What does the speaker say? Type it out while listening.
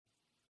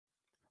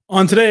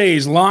On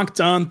today's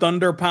Locked On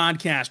Thunder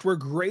podcast, we're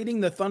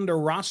grading the Thunder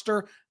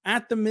roster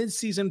at the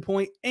midseason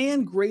point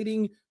and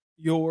grading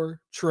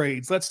your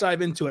trades. Let's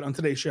dive into it on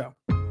today's show.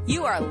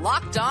 You are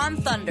Locked On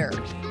Thunder,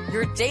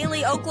 your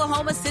daily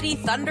Oklahoma City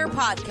Thunder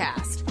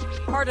podcast.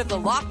 Part of the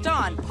Locked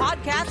On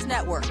Podcast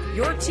Network,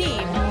 your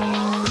team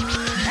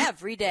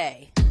every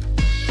day.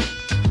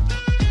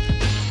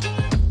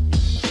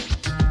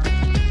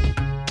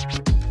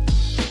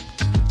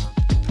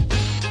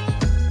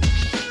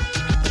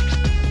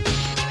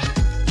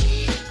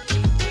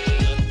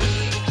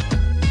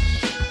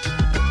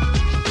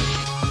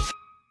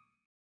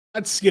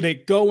 Let's get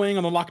it going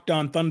on the Locked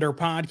On Thunder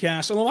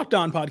podcast, on the Locked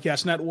On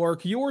Podcast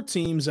Network, your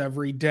teams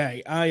every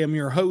day. I am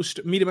your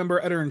host, media member,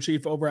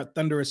 editor-in-chief over at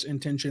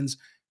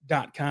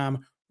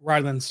thunderousintentions.com,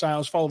 Rylan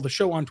Stiles. Follow the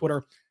show on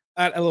Twitter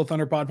at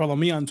LOThunderPod. Follow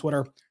me on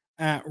Twitter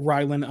at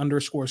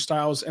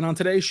Rylan_Stiles. And on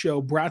today's show,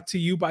 brought to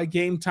you by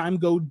Game Time,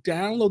 go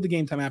download the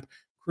Game Time app,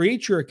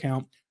 create your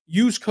account,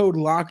 use code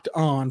Locked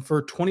On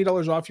for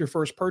 $20 off your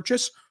first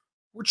purchase.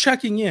 We're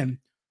checking in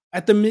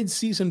at the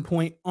mid-season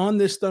point on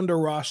this Thunder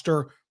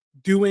roster,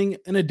 doing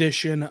an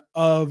edition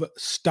of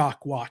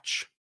Stock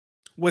Watch.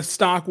 With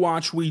Stock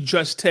Watch, we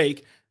just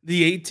take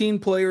the 18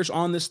 players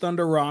on this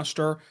Thunder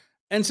roster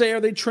and say,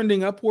 are they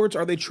trending upwards?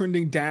 Are they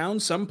trending down?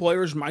 Some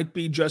players might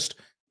be just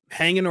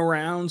hanging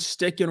around,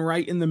 sticking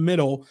right in the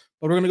middle,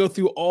 but we're going to go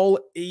through all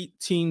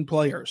 18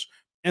 players.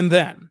 And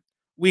then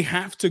we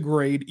have to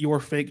grade your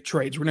fake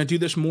trades. We're going to do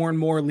this more and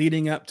more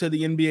leading up to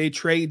the NBA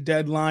trade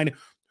deadline.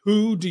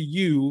 Who do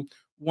you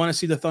want to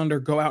see the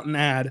Thunder go out and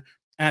add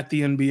at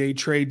the NBA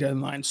trade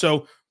deadline?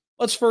 So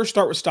let's first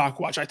start with Stock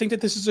Watch. I think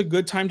that this is a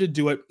good time to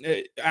do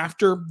it.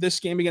 After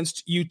this game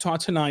against Utah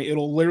tonight,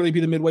 it'll literally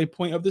be the midway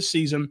point of the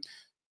season.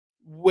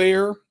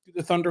 Where do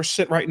the Thunder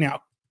sit right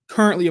now?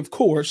 Currently, of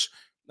course,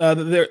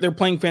 they're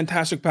playing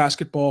fantastic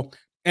basketball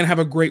and have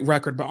a great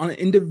record. But on an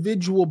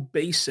individual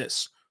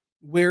basis,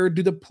 where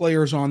do the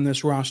players on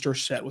this roster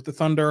sit? With the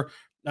Thunder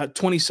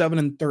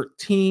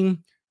 27-13,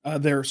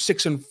 they're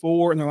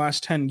 6-4 in their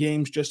last 10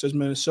 games, just as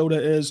Minnesota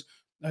is.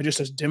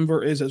 Just as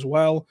Denver is as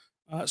well.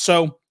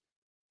 So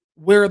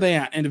where are they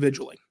at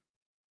individually?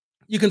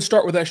 You can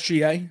start with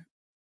SGA,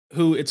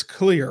 who it's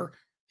clear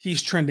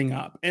he's trending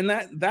up. And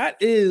that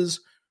is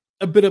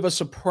a bit of a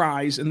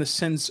surprise in the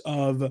sense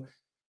of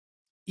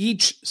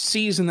each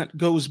season that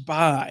goes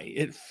by,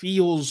 it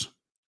feels,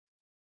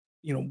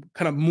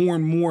 kind of more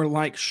and more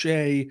like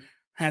Shea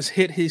has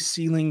hit his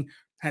ceiling,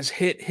 has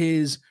hit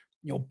his,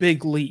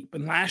 big leap.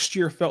 And last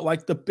year felt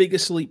like the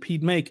biggest leap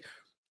he'd make,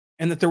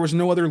 and that there was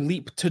no other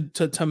leap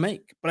to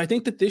make. But I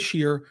think that this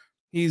year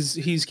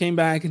he's came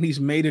back and he's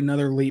made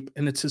another leap,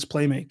 and it's his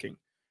playmaking.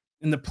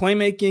 And the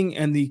playmaking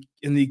and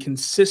the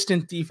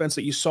consistent defense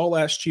that you saw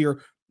last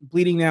year,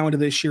 bleeding now into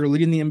this year,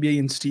 leading the NBA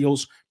in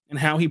steals, and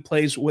how he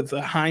plays with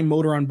a high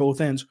motor on both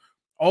ends.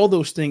 All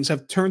those things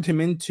have turned him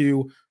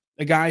into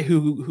a guy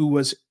who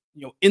was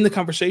in the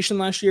conversation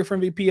last year for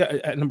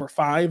MVP at number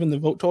 5 in the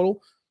vote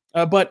total.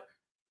 But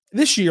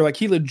this year,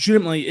 he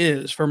legitimately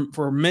is,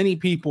 for many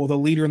people, the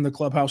leader in the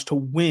clubhouse to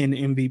win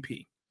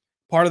MVP.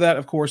 Part of that,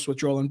 of course, with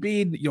Joel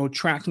Embiid,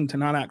 tracking to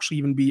not actually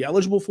even be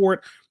eligible for it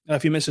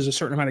if he misses a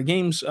certain amount of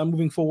games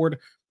moving forward.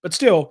 But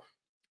still,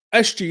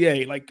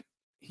 SGA,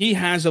 he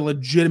has a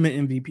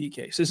legitimate MVP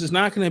case. This is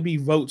not going to be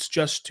votes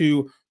just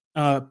to,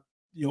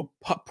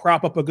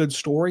 prop up a good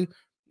story.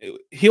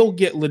 He'll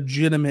get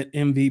legitimate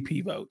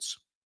MVP votes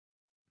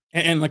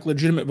and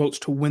legitimate votes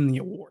to win the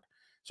award.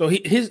 So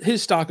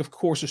his stock, of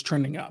course, is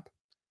trending up.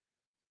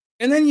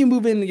 And then you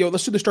move in,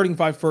 let's do the starting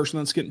 5 first, and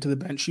let's get into the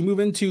bench. You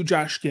move into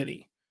Josh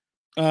Giddey.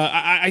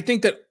 I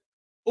think that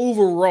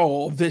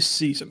overall this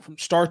season, from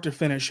start to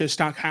finish, his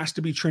stock has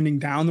to be trending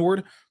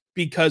downward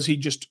because he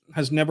just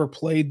has never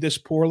played this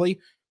poorly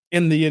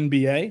in the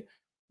NBA.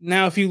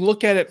 Now, if you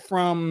look at it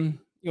from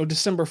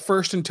December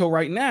 1st until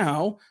right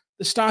now,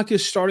 the stock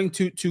is starting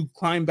to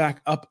climb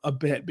back up a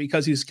bit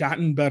because he's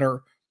gotten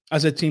better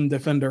as a team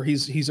defender.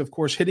 He's of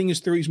course hitting his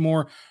threes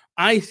more.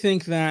 I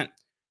think that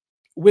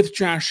with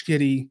Josh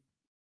Giddey,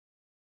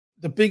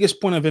 the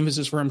biggest point of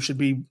emphasis for him should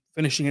be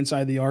finishing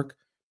inside the arc,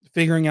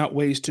 figuring out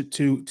ways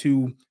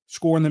to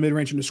score in the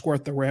mid-range and to score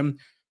at the rim,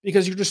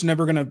 because you're just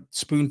never going to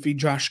spoon feed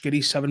Josh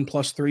Giddey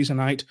 7+ threes a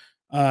night.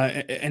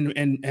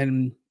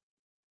 And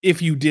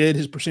if you did,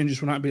 his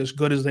percentages would not be as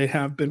good as they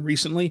have been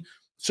recently.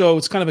 So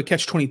it's kind of a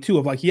catch-22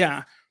 of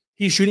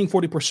he's shooting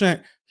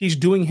 40%. He's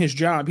doing his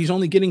job. He's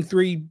only getting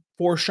 3-4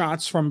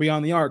 shots from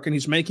beyond the arc, and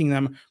he's making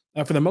them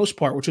for the most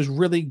part, which is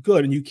really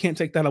good. And you can't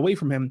take that away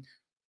from him.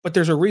 But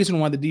there's a reason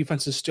why the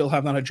defenses still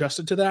have not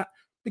adjusted to that,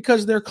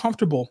 because they're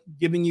comfortable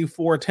giving you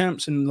 4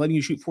 attempts and letting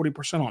you shoot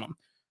 40% on them,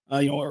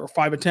 or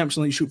 5 attempts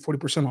and letting you shoot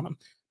 40% on them.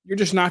 You're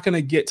just not going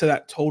to get to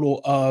that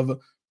total of,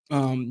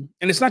 and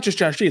it's not just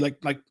Josh G.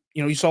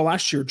 You saw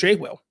last year, J.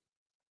 Will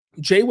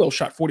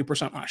shot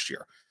 40% last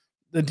year.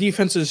 The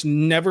defenses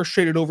never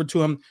shaded over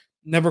to him,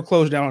 never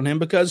closed down on him,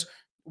 because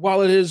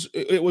while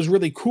it was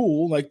really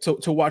cool,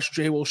 to watch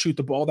J. Will shoot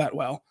the ball that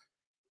well.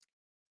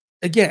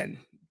 Again,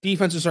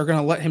 defenses are going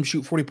to let him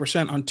shoot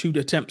 40% on 2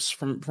 attempts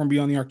from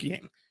beyond the arc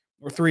game.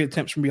 or 3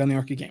 attempts from beyond the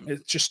arc a game.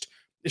 It's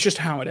just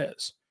how it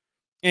is.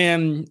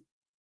 And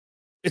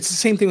it's the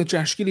same thing with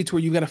Josh Giddey, to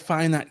where you got to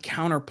find that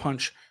counter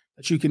punch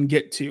that you can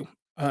get to,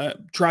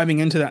 driving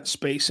into that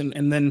space.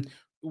 And then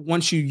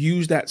once you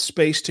use that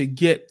space to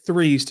get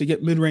threes, to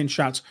get mid-range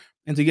shots,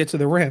 and to get to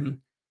the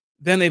rim,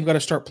 then they've got to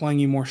start playing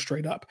you more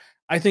straight up.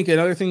 I think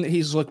another thing that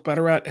he's looked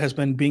better at has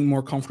been being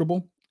more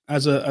comfortable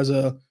as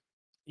a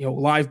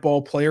live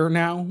ball player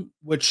now,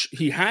 which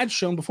he had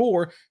shown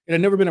before. It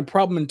had never been a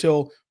problem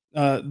until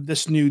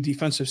this new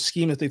defensive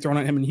scheme that they've thrown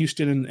at him in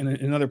Houston and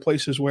in other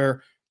places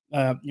where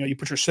you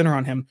put your center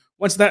on him.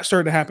 Once that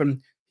started to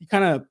happen, he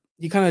kind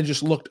of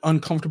just looked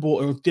uncomfortable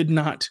or did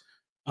not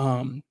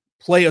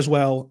play as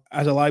well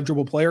as a live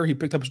dribble player. He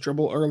picked up his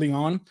dribble early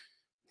on.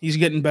 He's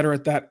getting better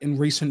at that in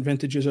recent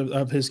vintages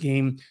of his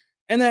game.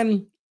 And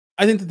then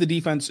I think that the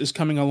defense is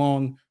coming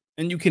along,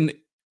 and you can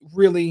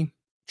really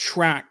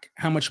track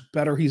how much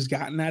better he's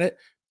gotten at it,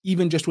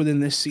 even just within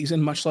this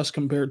season, much less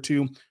compared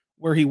to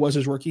where he was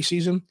his rookie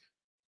season.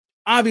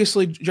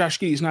 Obviously, Josh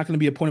Giddey is not going to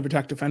be a point of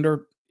attack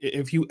defender.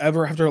 If you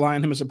ever have to rely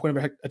on him as a point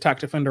of attack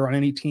defender on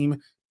any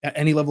team at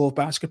any level of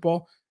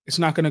basketball, it's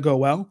not going to go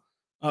well.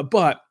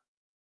 But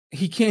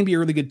he can be a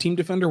really good team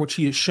defender, which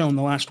he has shown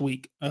the last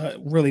week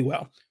really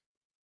well.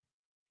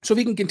 So if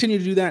he can continue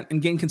to do that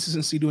and gain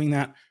consistency doing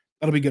that,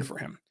 that'll be good for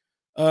him.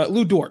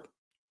 Lu Dort,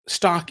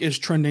 stock is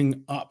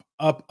trending up,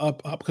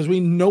 because we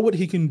know what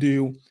he can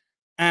do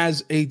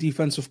as a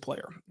defensive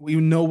player. We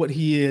know what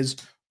he is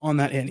on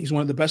that end. He's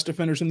one of the best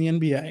defenders in the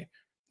NBA.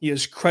 He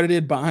is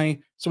credited by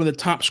some of the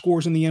top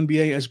scorers in the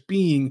NBA as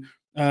being,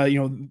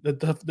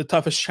 the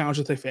toughest challenge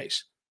that they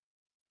face.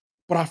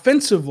 But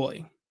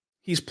offensively,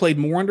 he's played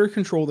more under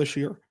control this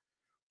year.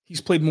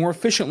 He's played more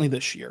efficiently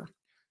this year,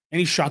 and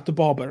he shot the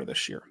ball better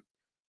this year.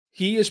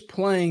 He is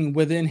playing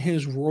within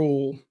his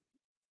role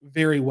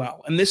very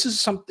well. And this is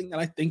something that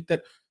I think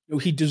that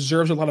he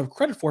deserves a lot of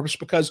credit for, just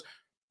because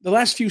the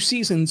last few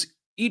seasons,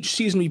 each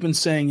season we've been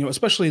saying,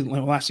 especially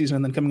last season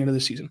and then coming into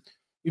this season,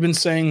 we've been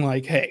saying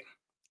like, hey,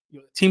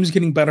 the team's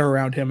getting better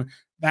around him.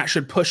 That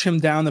should push him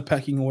down the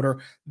pecking order,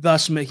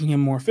 thus making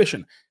him more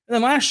efficient. And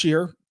then last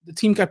year, the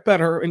team got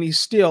better, and he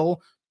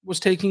still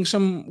was taking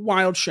some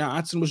wild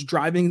shots and was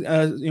driving,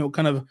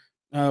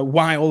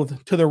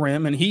 wild to the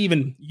rim. And he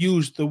even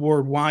used the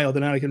word wild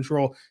and out of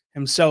control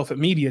himself at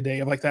media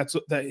day.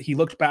 That he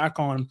looked back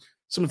on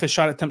some of his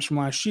shot attempts from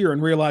last year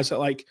and realized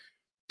that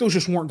those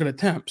just weren't good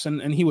attempts.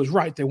 And he was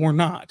right. They were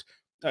not.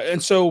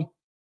 And so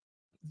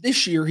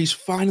this year he's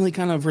finally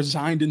kind of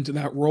resigned into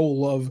that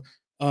role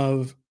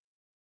of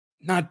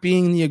not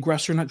being the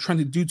aggressor, not trying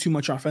to do too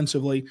much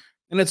offensively.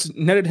 And it's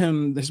netted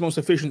him his most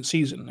efficient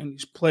season. And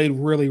he's played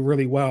really,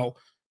 really well.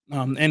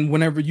 And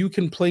whenever you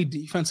can play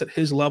defense at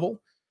his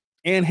level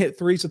and hit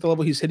threes at the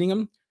level he's hitting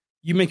them,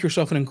 you make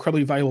yourself an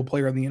incredibly valuable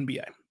player in the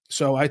NBA.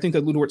 So I think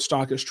that Lu Dort's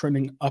stock is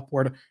trending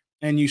upward,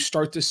 and you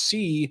start to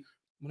see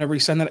whenever he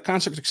signed that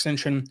contract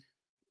extension,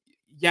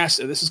 yes,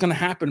 this is going to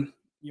happen,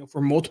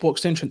 for multiple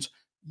extensions.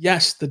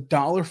 Yes, the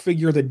dollar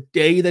figure the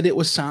day that it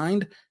was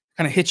signed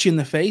kind of hits you in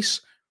the face.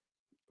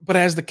 But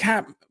as the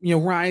cap,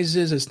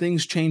 rises, as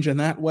things change in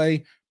that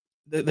way,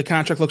 the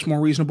contract looks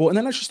more reasonable. And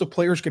then it's just the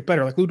players get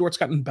better. Like Lu Dort's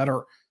gotten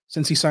better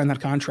since he signed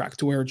that contract,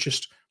 to where it's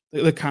just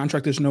the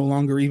contract is no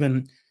longer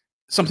even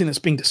something that's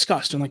being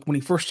discussed. And when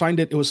he first signed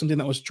it, it was something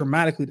that was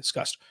dramatically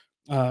discussed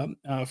for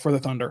the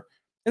Thunder.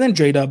 And then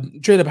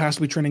J-Dub has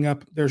to be trending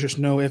up. There's just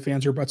no ifs,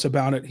 ands, or buts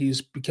about it.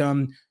 He's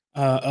become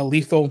a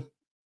lethal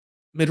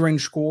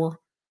mid-range scorer.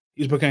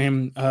 He's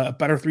become a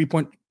better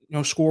three-point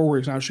scorer, where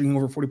he's now shooting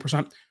over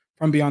 40%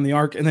 from beyond the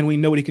arc. And then we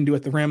know what he can do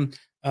at the rim.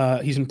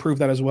 He's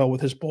improved that as well with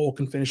his bulk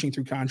and finishing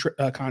through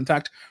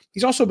contact.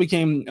 He's also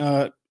became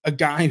a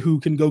guy who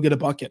can go get a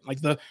bucket.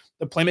 The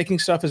playmaking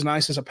stuff is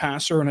nice as a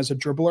passer and as a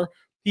dribbler.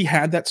 He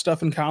had that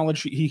stuff in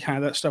college. He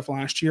had that stuff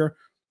last year.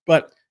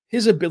 But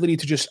his ability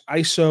to just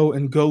ISO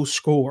and go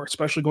score,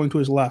 especially going to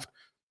his left,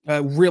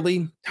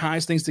 really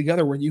ties things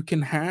together, where you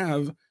can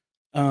have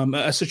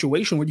a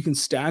situation where you can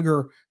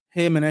stagger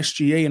him and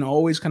SGA and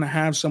always kind of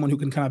have someone who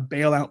can kind of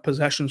bail out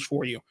possessions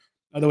for you,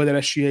 the way that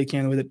SGA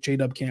can, the way that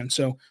J-Dub can.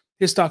 So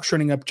his stock's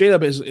trending up.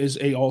 J-Dub is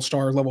a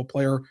all-star level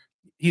player.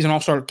 He's an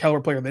all-star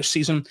caliber player this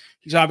season.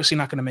 He's obviously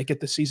not going to make it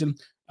this season.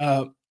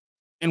 And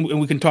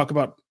we can talk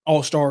about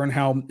all-star and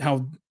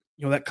how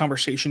that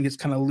conversation gets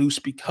kind of loose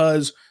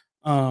because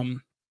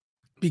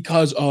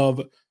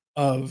of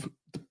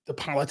the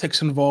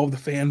politics involved, the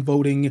fan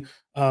voting,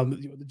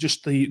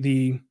 just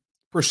the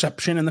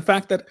perception, and the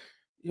fact that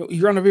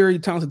you're on a very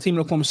talented team in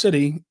Oklahoma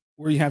City,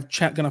 where you have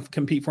Chet going to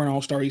compete for an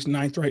all-star. He's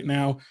 9th right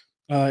now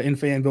in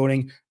fan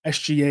voting.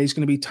 SGA is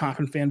going to be top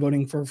in fan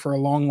voting for a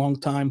long, long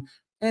time.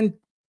 And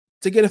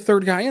to get a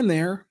third guy in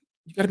there,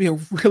 you got to be a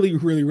really,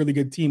 really, really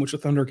good team, which the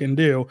Thunder can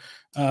do.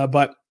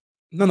 But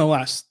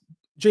nonetheless,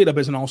 J-Dub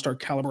is an all-star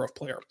caliber of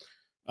player.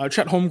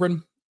 Chet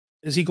Holmgren,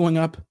 is he going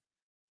up?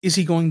 Is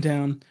he going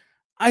down?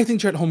 I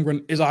think Chet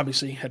Holmgren is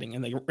obviously heading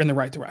in the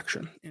right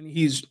direction, and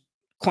he's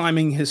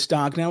climbing his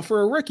stock. Now,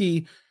 for a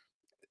rookie,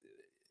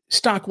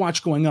 stock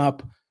watch going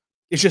up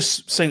it's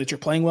just saying that you're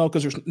playing well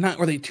because there's not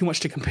really too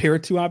much to compare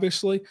it to,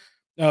 obviously.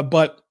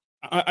 But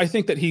I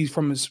think that he's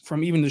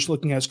from even just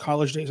looking at his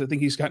college days, I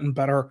think he's gotten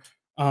better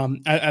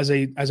as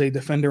a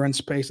defender in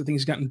space. I think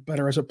he's gotten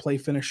better as a play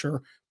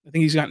finisher. I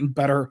think he's gotten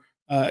better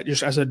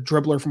just as a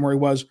dribbler from where he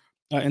was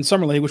in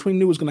summer league, which we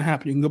knew was going to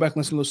happen. You can go back and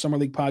listen to those summer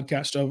league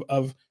podcasts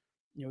of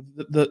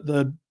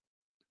the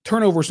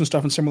turnovers and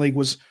stuff in summer league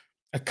was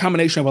a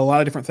combination of a lot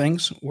of different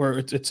things. Where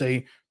it's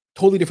a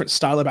totally different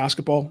style of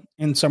basketball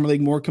in summer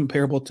league, more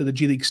comparable to the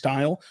G League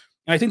style.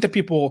 And I think that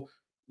people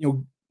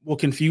will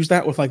confuse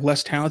that with like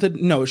less talented.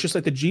 No, it's just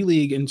like the G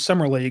League and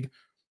summer league.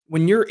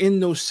 When you're in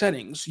those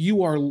settings,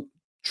 you are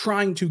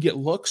trying to get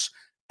looks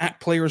at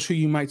players who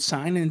you might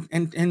sign.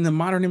 And in the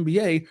modern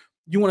NBA,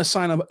 you want to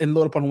sign up and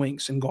load up on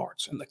wings and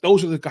guards. And like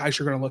those are the guys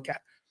you're going to look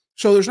at.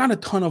 So there's not a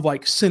ton of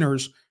like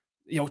centers,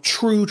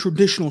 true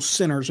traditional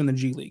centers in the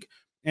G League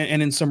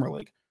and in summer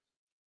league.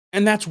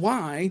 And that's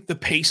why the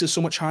pace is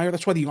so much higher.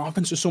 That's why the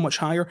offense is so much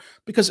higher,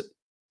 because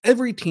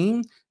every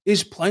team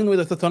is playing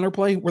with the Thunder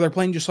play, where they're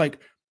playing just like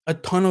a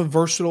ton of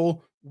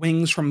versatile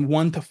wings from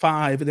 1 to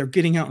 5. They're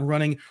getting out and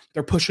running.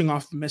 They're pushing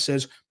off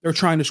misses. They're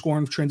trying to score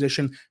in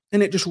transition.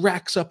 And it just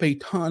racks up a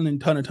ton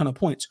of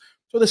points.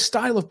 So the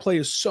style of play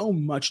is so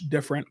much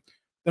different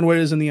than what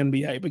it is in the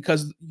NBA,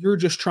 because you're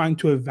just trying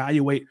to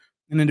evaluate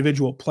an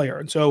individual player.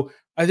 And so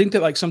I think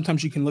that like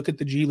sometimes you can look at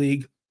the G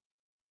League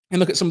and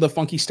look at some of the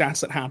funky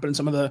stats that happen and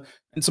some of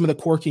the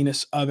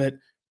quirkiness of it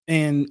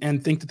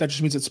and think that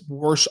just means it's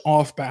worse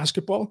off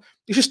basketball.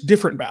 It's just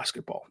different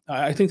basketball.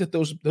 I think that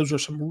those are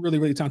some really,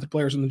 really talented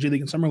players in the G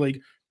League and Summer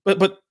League.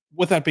 But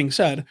with that being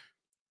said,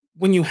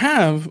 when you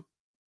have a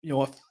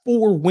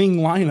 4-wing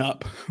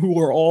lineup who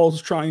are all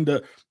trying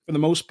to, for the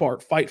most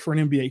part, fight for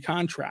an NBA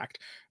contract,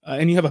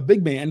 and you have a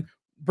big man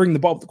bring the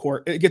ball up the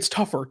court, it gets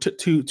tougher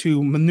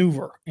to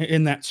maneuver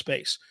in that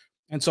space.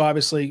 And so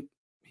obviously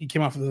he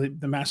came off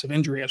of the massive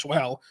injury as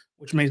well,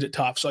 which made it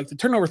tough. So like the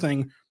turnover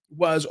thing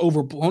was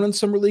overblown in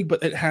Summer League,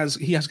 but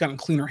he has gotten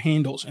cleaner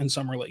handles in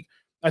Summer League.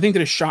 I think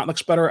that his shot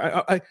looks better.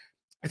 I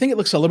think it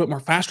looks a little bit more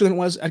faster than it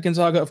was at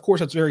Gonzaga. Of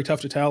course, that's very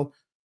tough to tell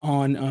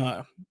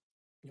on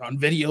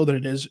video than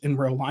it is in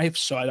real life.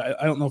 So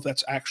I don't know if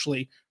that's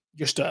actually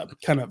just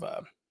kind of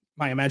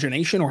my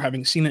imagination or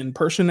having seen it in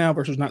person now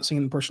versus not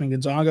seeing it in person in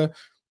Gonzaga.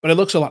 But it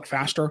looks a lot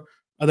faster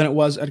than it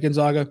was at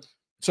Gonzaga.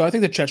 So I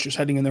think that Chet's just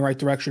heading in the right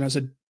direction as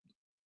an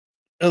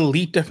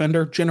elite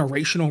defender,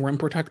 generational rim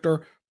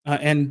protector,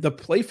 and the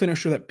play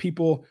finisher that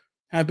people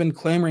have been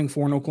clamoring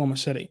for in Oklahoma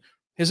City.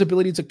 His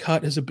ability to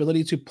cut, his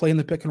ability to play in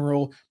the pick and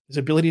roll, his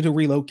ability to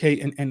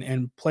relocate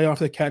and play off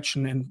the catch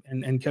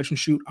and catch and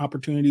shoot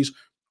opportunities,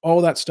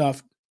 all that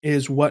stuff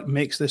is what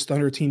makes this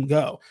Thunder team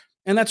go.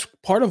 And that's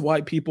part of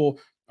why people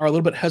are a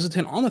little bit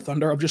hesitant on the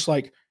Thunder of just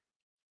like,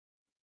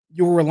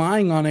 you're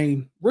relying on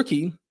a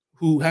rookie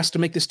who has to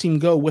make this team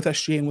go with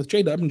SGA and with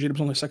J-Dub, and J-Dub's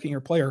only a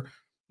second-year player.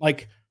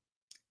 Like,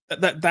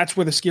 that's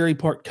where the scary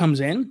part comes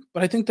in.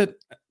 But I think that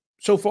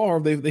so far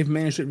they've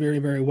managed it very,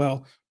 very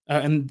well.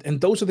 And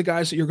those are the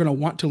guys that you're going to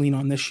want to lean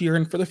on this year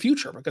and for the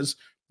future, because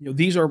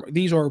these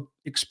are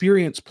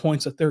experience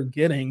points that they're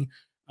getting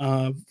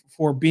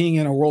for being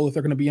in a role that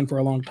they're going to be in for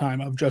a long time,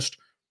 of just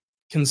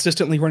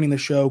consistently running the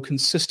show,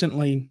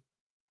 consistently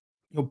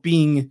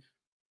being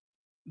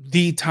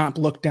the top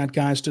looked at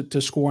guys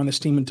to score on this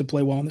team and to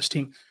play well on this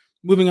team.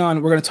 Moving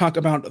on, we're going to talk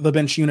about the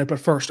bench unit, but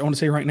first I want to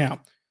say right now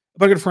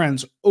about our good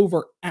friends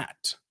over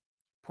at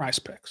Prize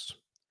Picks.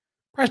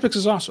 Prize Picks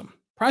is awesome.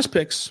 Prize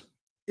Picks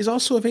is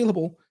also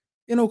available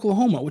in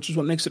Oklahoma, which is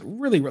what makes it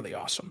really, really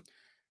awesome.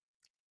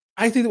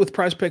 I think that with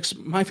Prize Picks,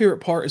 my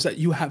favorite part is that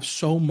you have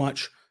so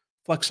much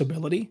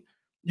flexibility.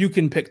 You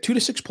can pick 2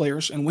 to 6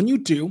 players, and when you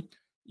do,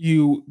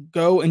 you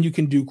go and you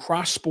can do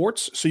cross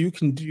sports. So you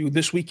can do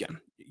this weekend.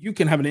 You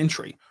can have an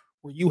entry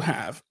where you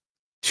have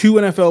 2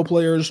 NFL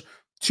players,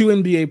 2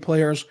 NBA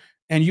players,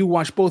 and you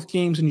watch both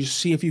games and you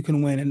see if you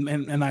can win.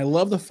 And I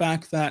love the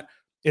fact that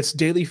it's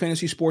daily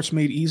fantasy sports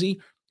made easy.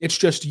 It's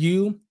just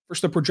you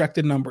versus the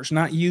projected numbers,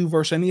 not you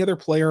versus any other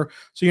player.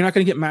 So you're not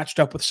going to get matched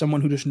up with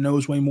someone who just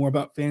knows way more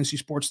about fantasy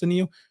sports than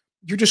you.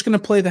 You're just going to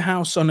play the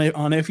house on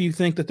if you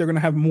think that they're going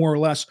to have more or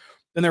less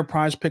than their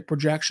prize pick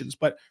projections.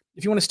 But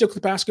if you want to stick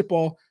with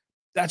basketball,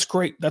 that's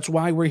great. That's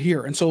why we're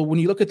here. And so when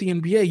you look at the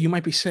NBA, you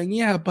might be saying,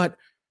 yeah, but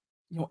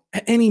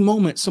at any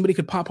moment, somebody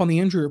could pop on the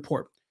injury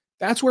report.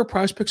 That's where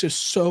Prize Picks is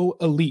so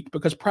elite,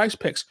 because Prize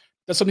Picks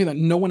does something that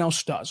no one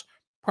else does.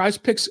 Prize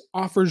Picks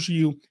offers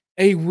you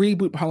a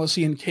reboot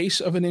policy in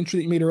case of an injury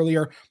that you made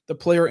earlier, the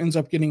player ends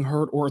up getting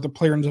hurt or the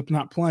player ends up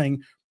not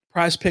playing.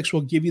 Prize Picks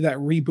will give you that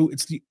reboot.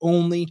 It's the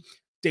only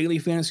daily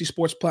fantasy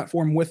sports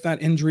platform with that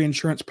injury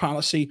insurance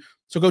policy.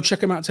 So go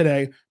check them out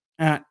today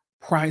at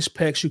Prize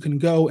Picks. You can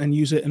go and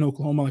use it in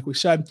Oklahoma, like we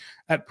said,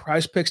 at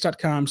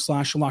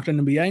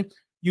prizepicks.com/LockedOnNBA.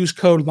 Use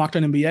code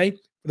LockedOnNBA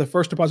for the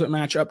first deposit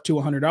match up to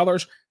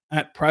 $100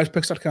 at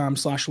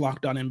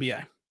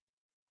prizepicks.com/LockedOnNBA.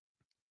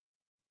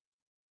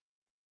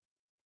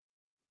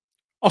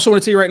 Also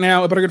want to tell you right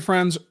now about our good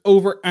friends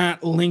over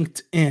at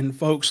LinkedIn,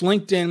 folks.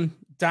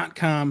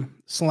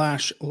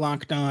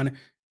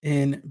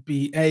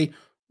 LinkedIn.com/LockedOnNBA.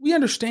 we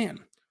understand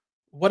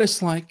what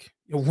it's like,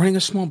 running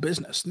a small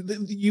business.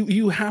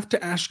 You have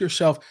to ask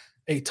yourself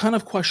a ton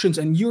of questions,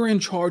 and you're in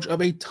charge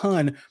of a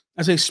ton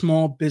as a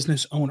small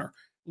business owner.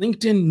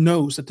 LinkedIn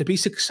knows that to be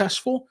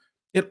successful,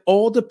 it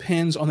all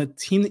depends on the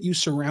team that you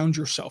surround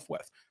yourself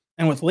with.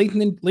 And with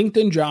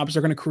LinkedIn jobs,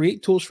 they're going to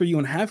create tools for you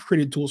and have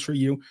created tools for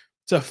you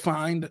to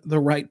find the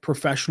right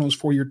professionals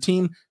for your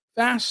team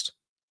fast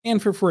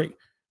and for free.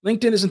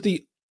 LinkedIn isn't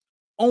the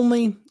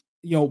only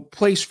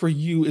place for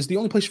you is the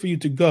only place for you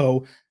to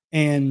go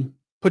and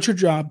put your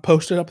job,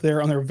 post it up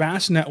there on their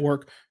vast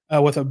network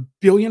with a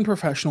billion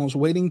professionals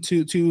waiting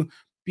to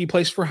be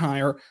placed for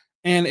hire.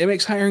 And it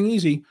makes hiring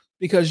easy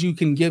because you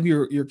can give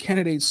your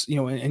candidates,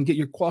 and get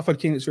your qualified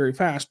candidates very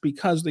fast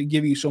because they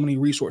give you so many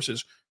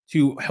resources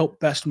to help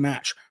best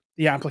match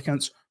the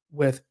applicants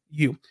with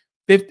you.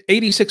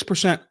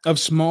 86% of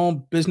small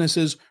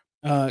businesses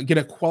get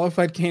a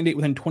qualified candidate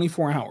within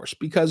 24 hours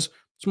because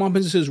small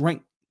businesses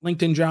rank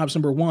LinkedIn jobs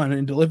number one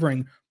in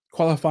delivering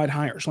qualified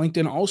hires.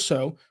 LinkedIn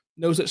also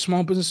knows that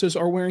small businesses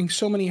are wearing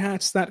so many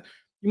hats that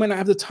you might not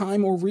have the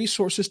time or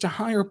resources to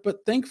hire,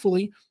 but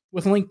thankfully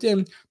with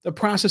LinkedIn, the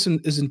process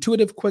is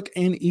intuitive, quick,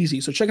 and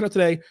easy. So check it out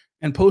today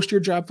and post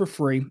your job for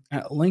free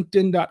at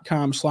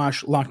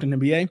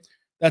linkedin.com/LockedOnNBA.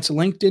 That's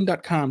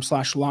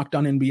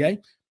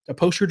linkedin.com/LockedOnNBA to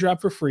post your job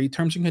for free.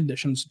 Terms and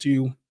conditions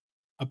do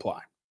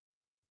apply.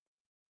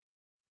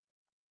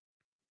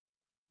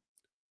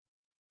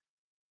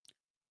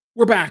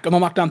 We're back on the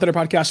Locked On Thunder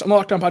podcast on the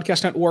Locked On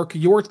Podcast Network,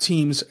 your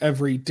teams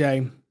every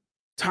day,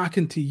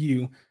 talking to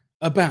you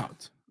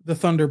about the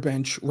Thunder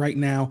bench right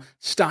now.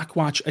 Stock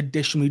Watch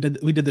edition. We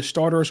did the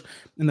starters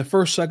in the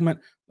first segment.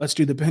 Let's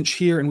do the bench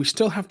here, and we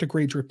still have to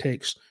grade your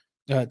takes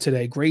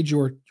today. Grade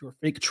your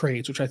fake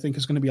trades, which I think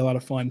is going to be a lot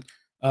of fun.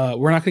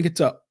 We're not going to get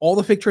to all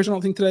the fake trades, I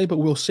don't think, today, but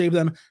we'll save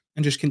them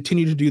and just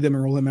continue to do them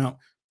and roll them out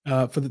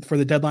for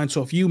the deadline.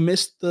 So if you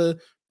missed the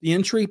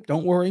entry,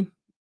 don't worry.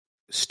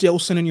 Still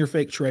send in your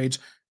fake trades,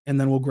 and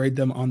then we'll grade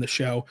them on the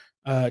show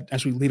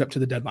as we lead up to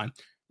the deadline.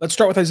 Let's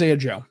start with Isaiah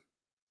Joe.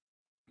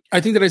 I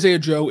think that Isaiah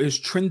Joe is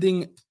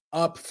trending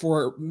up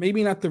for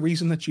maybe not the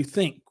reason that you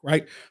think,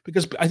 right?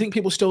 Because I think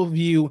people still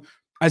view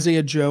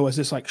Isaiah Joe as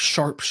this like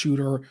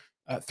sharpshooter,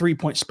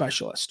 3-point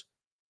specialist.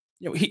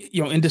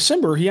 In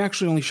December, he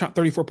actually only shot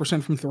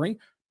 34% from three,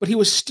 but he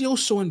was still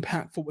so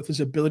impactful with his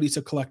ability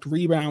to collect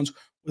rebounds,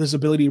 with his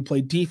ability to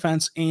play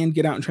defense and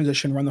get out in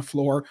transition, run the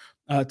floor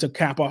to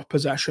cap off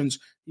possessions.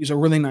 He's a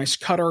really nice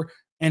cutter,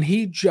 and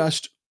he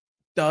just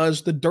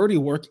does the dirty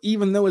work,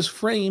 even though his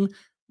frame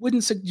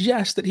wouldn't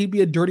suggest that he'd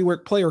be a dirty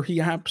work player. He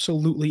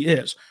absolutely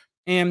is.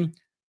 And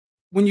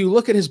when you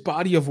look at his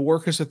body of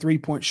work as a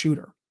 3-point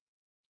shooter,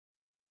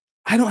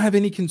 I don't have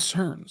any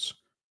concerns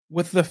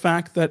with the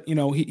fact that,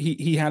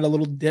 he had a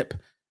little dip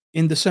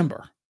in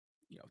December.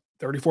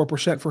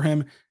 34% for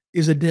him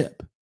is a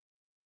dip.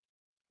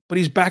 But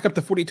he's back up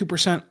to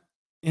 42%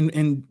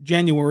 in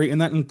January, and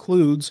that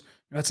includes,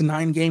 that's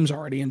 9 games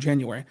already in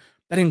January.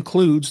 That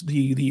includes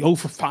the 0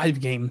 for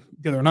 5 game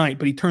the other night,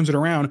 but he turns it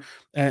around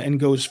and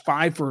goes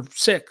 5 for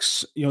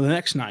 6, the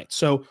next night.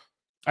 So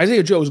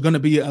Isaiah Joe is going to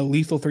be a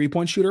lethal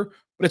 3-point shooter,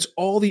 but it's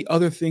all the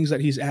other things that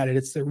he's added.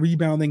 It's the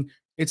rebounding,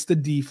 it's the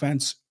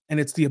defense, and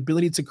it's the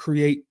ability to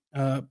create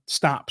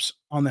stops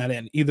on that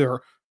end,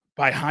 either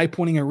by high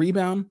pointing a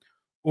rebound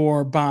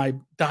or by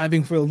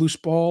diving for a loose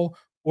ball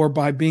or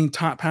by being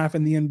top half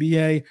in the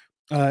NBA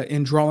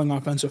in drawing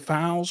offensive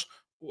fouls.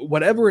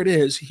 Whatever it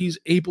is, he's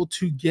able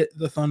to get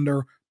the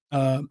Thunder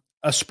a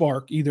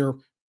spark, either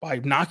by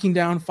knocking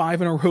down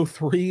 5 in a row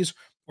threes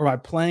or by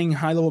playing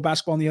high-level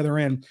basketball on the other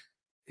end.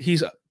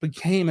 He's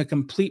became a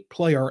complete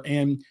player,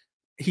 and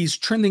he's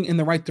trending in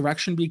the right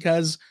direction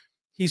because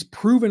he's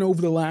proven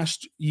over the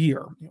last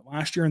year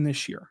and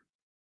this year,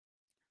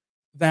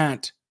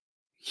 that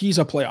he's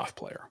a playoff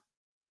player.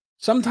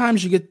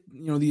 Sometimes you get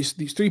these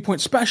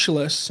 3-point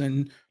specialists,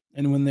 and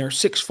when they're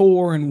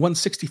 6'4" and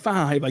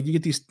 165, like you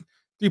get these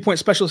 3-point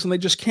specialists and they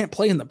just can't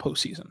play in the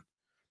postseason.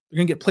 They're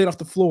going to get played off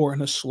the floor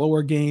in a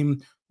slower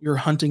game. You're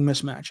hunting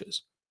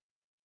mismatches.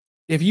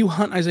 If you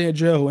hunt Isaiah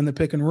Joe in the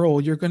pick and roll,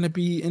 you're going to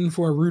be in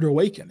for a rude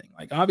awakening.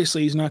 Like,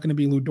 obviously, he's not going to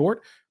be Lou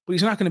Dort, but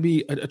he's not going to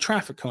be a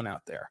traffic cone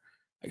out there.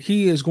 Like,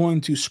 he is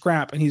going to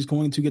scrap, and he's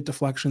going to get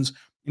deflections,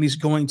 and he's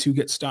going to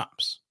get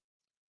stops.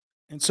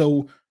 And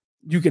so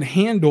you can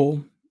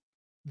handle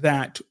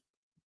that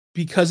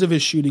because of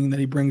his shooting that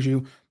he brings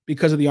you,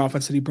 because of the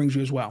offense that he brings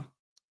you as well.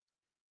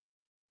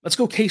 Let's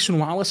go Cason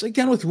Wallace.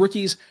 Again, with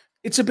rookies,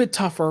 it's a bit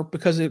tougher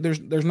because there's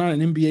not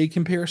an NBA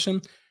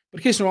comparison.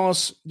 But Cason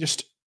Wallace,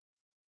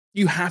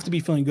 you have to be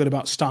feeling good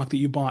about stock that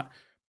you bought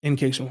in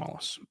Cason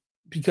Wallace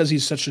because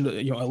he's such an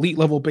elite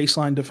level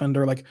baseline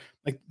defender. Like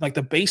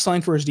the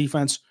baseline for his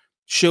defense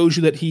shows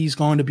you that he's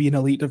going to be an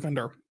elite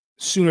defender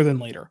sooner than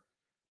later.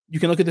 You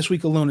can look at this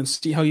week alone and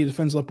see how he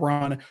defends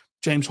LeBron,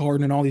 James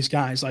Harden, and all these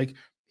guys. Like,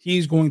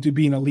 he's going to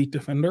be an elite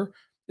defender.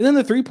 And then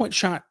the 3-point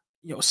shot,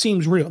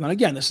 seems real. Now,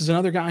 again, this is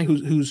another guy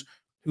who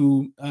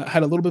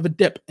had a little bit of a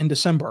dip in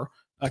December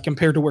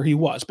compared to where he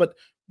was. But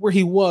where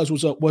he was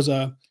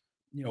a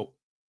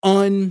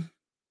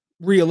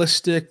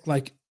unrealistic,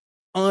 like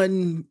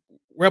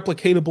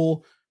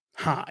unreplicatable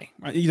high.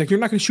 Right? Like, you're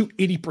not going to shoot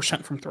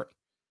 80% from three.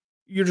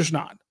 You're just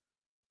not.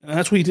 And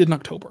that's what he did in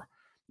October.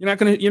 You're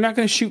not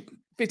gonna shoot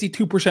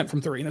 52%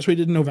 from three. And that's what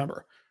he did in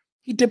November.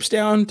 He dips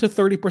down to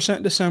 30%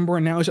 in December,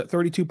 and now he's at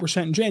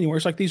 32% in January.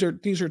 It's like these are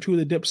two of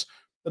the dips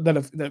that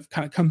have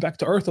kind of come back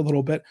to earth a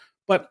little bit.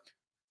 But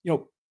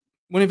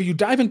whenever you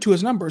dive into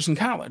his numbers in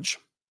college,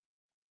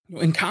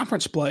 in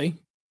conference play,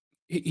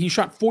 he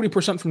shot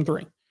 40% from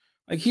three.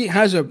 Like, he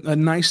has a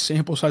nice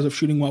sample size of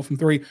shooting well from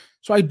three.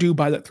 So I do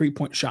buy that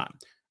 3-point shot.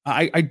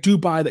 I do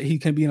buy that he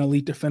can be an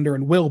elite defender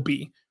and will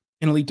be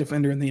an elite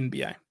defender in the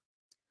NBA.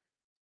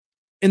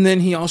 And then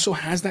he also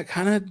has that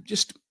kind of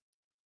just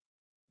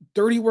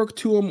dirty work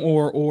to him,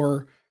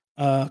 or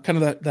kind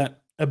of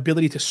that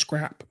ability to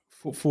scrap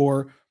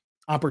for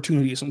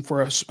opportunities. And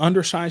for an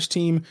undersized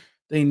team,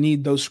 they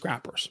need those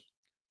scrappers.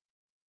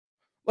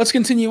 Let's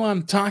continue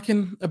on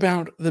talking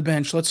about the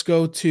bench. Let's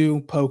go to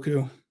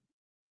Poku.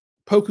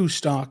 Poku's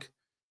stock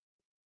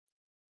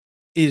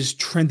is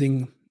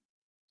trending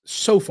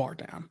so far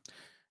down.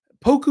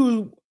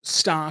 Poku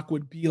stock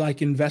would be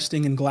like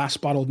investing in glass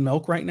bottled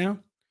milk right now,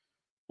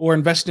 or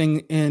investing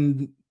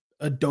in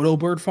a dodo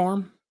bird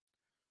farm.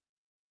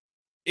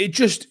 It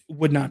just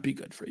would not be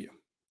good for you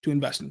to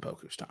invest in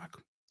Poku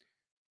stock.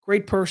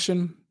 Great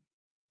person,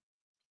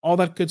 all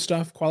that good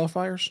stuff,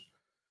 qualifiers.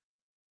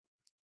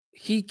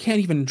 He can't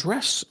even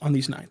dress on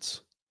these nights.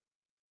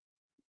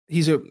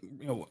 He's a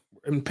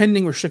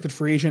impending restricted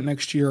free agent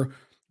next year.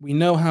 We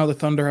know how the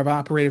Thunder have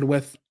operated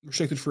with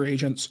restricted free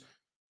agents.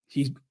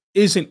 He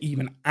isn't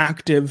even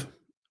active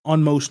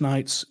on most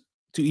nights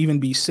to even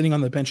be sitting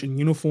on the bench in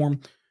uniform.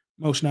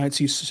 Most nights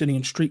he's sitting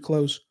in street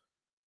clothes.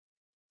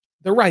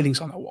 The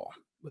writing's on the wall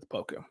with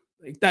Poku.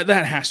 Like, that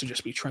has to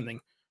just be trending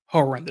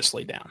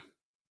horrendously down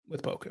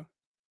with Poku.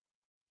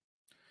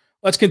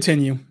 Let's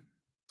continue.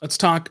 Let's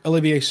talk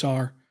Olivier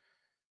Sarr.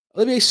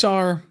 Olivier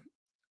Sarr,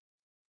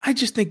 I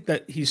just think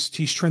that he's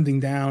trending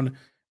down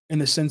in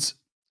the sense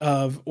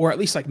of, or at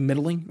least like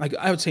middling. Like,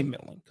 I would say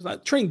middling, because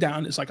trending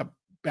down is like a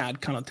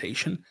bad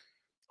connotation.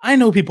 I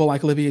know people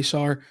like Olivier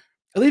Sarr.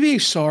 Olivier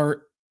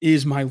Sarr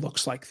is my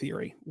looks like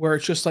theory, where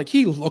it's just like,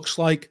 he looks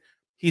like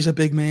he's a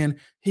big man.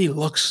 He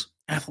looks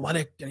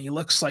athletic, and he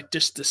looks like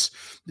just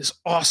this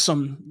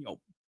awesome,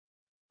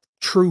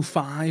 true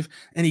five,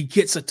 and he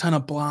gets a ton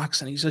of blocks,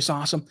 and he's just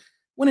awesome.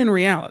 When in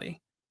reality,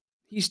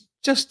 he's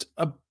just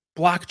a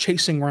block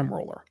chasing rim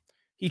roller.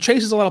 He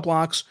chases a lot of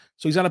blocks,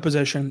 so he's out of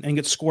position and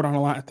gets scored on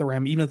a lot at the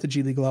rim, even at the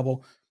G League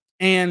level.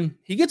 And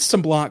he gets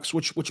some blocks,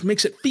 which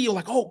makes it feel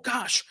like, oh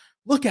gosh,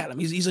 look at him.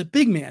 He's a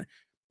big man.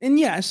 And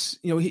yes,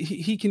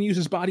 he can use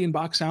his body and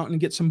box out and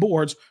get some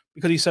boards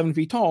because he's 7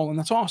 feet tall, and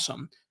that's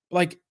awesome. But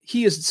like,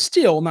 he is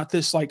still not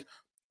this like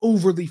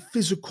overly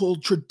physical,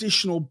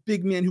 traditional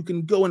big man who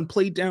can go and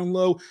play down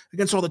low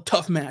against all the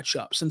tough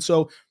matchups. And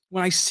so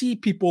when I see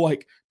people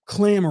like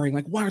clamoring,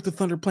 like, why aren't the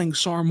Thunder playing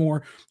Sarr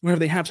more whenever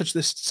they have such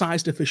this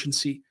size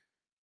deficiency?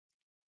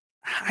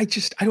 I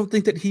don't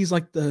think that he's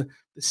like the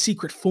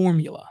secret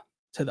formula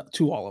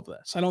to all of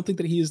this. I don't think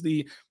that he is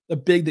the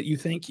big that you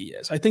think he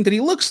is. I think that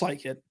he looks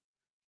like it.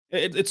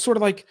 It's sort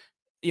of like,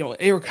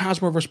 Eric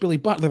Hosmer versus Billy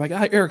Butler. Like,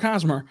 Eric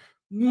Hosmer,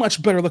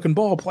 much better looking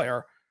ball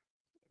player.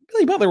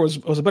 Billy Butler was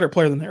a better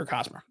player than Eric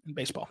Hosmer in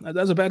baseball.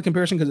 That's a bad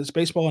comparison because it's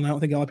baseball, and I don't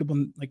think a lot of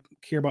people like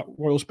care about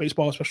Royals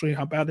baseball, especially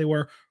how bad they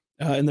were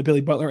in the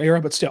Billy Butler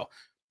era. But still,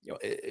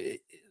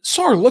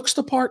 Sarr looks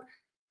the part,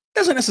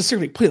 doesn't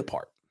necessarily play the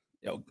part.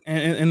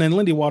 And then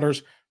Lindy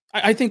Waters,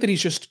 I think that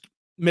he's just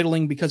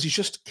middling because he's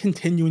just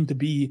continuing to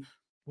be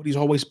what he's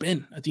always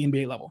been at the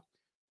NBA level.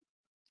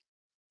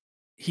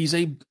 He's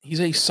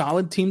a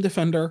solid team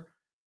defender.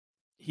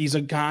 He's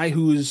a guy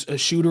who's a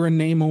shooter in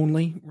name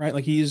only, right?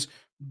 Like, he's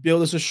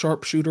billed as a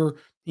sharpshooter.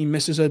 He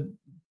misses a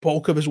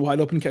bulk of his wide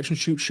open catch and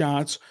shoot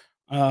shots.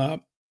 And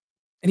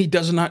he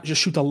does not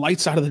just shoot the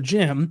lights out of the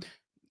gym.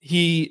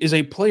 He is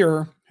a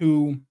player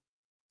who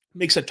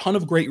makes a ton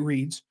of great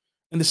reads,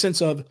 in the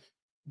sense of,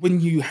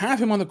 when you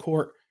have him on the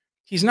court,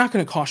 he's not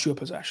going to cost you a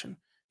possession.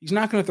 He's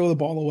not going to throw the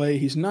ball away.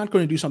 He's not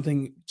going to do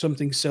something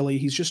silly.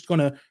 He's going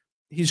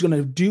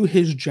to do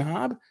his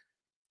job,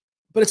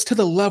 but it's to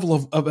the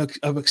level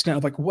of extent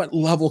of like, what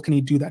level can he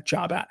do that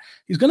job at?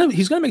 He's going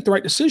to make the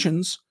right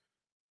decisions,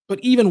 but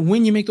even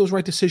when you make those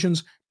right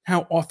decisions,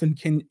 how often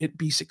can it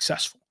be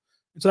successful?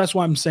 And so that's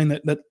why I'm saying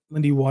that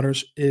Lindy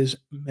Waters is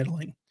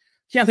middling.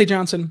 Keontae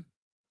Johnson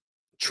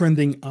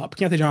trending up.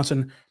 Keontae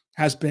Johnson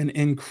has been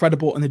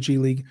incredible in the G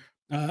League.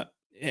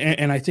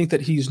 And I think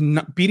that he's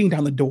not beating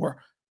down the door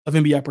of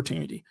NBA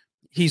opportunity.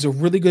 He's a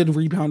really good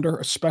rebounder,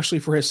 especially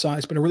for his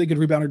size, but a really good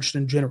rebounder just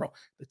in general.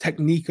 The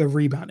technique of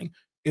rebounding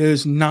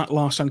is not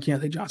lost on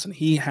Keontae Johnson.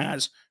 He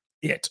has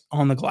it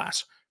on the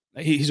glass.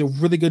 He's a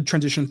really good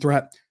transition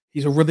threat.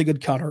 He's a really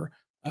good cutter.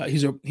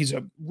 He's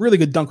a really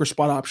good dunker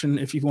spot option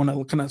if you want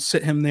to kind of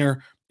sit him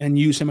there and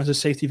use him as a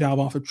safety valve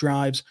off of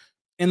drives.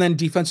 And then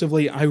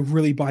defensively, I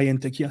really buy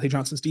into Keontae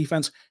Johnson's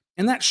defense.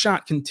 And that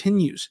shot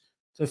continues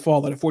to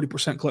fall at a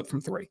 40% clip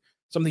from three.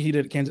 Something he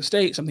did at Kansas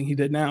State, something he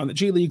did now in the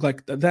G League.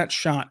 Like, that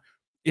shot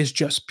is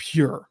just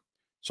pure.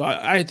 So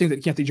I think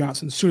that Keontae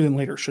Johnson sooner than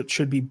later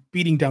should be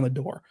beating down the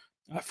door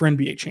for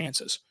NBA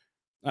chances.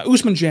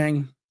 Ousmane Dieng,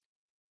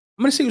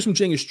 I'm going to say Ousmane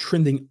Dieng is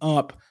trending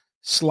up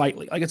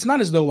slightly. Like it's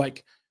not as though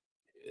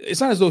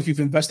if you've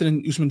invested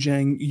in Ousmane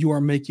Dieng, you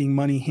are making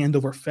money hand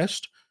over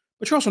fist,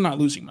 but you're also not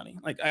losing money.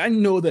 Like I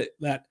know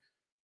that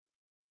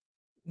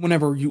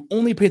whenever you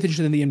only pay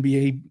attention to the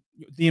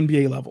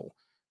NBA level,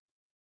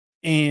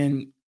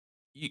 and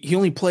he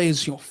only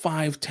plays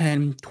 5,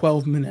 10,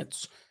 12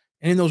 minutes,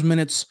 and in those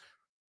minutes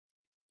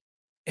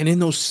and in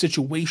those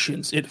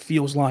situations, it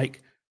feels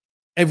like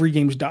every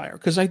game's dire.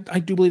 Because I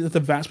do believe that the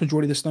vast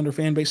majority of this Thunder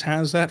fan base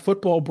has that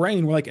football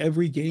brain where like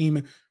every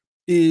game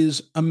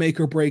is a make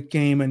or break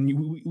game, and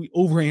we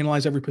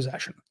overanalyze every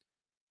possession.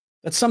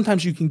 That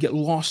sometimes you can get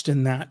lost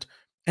in that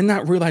and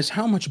not realize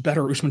how much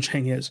better Ousmane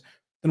Dieng is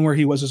than where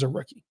he was as a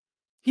rookie.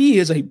 He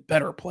is a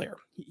better player.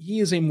 He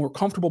is a more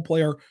comfortable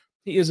player.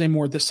 He is a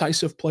more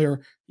decisive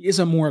player. He is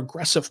a more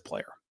aggressive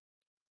player.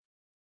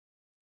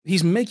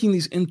 He's making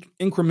these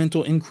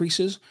incremental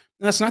increases.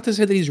 And that's not to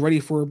say that he's ready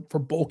for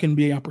bulk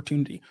NBA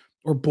opportunity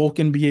or bulk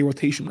NBA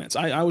rotation minutes.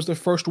 I was the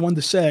first one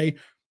to say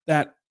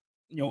that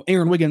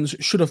Aaron Wiggins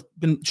should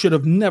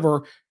have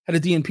never had a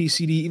DNP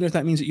CD, even if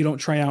that means that you don't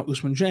try out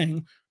Ousmane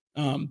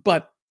Dieng.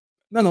 But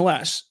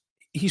nonetheless,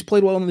 he's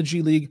played well in the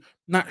G League,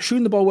 not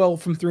shooting the ball well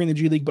from three in the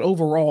G League, but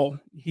overall,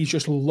 he's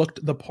just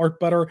looked the part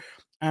better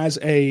as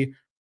a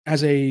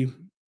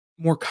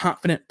more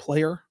confident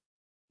player.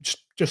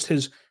 Just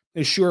his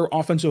sheer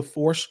offensive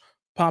force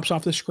pops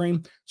off the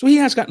screen. So he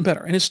has gotten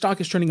better, and his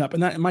stock is trending up.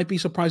 And that it might be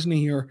surprising to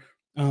hear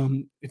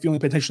if you only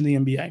pay attention to the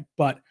NBA,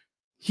 but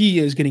he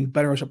is getting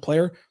better as a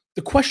player.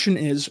 The question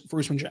is for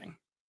Ousmane Dieng,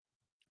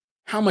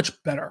 how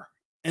much better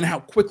and how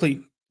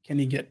quickly can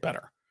he get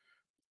better?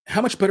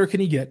 How much better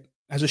can he get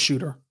as a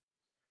shooter?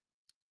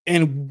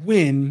 And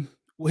when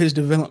will his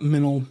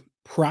developmental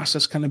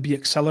process kind of be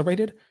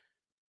accelerated?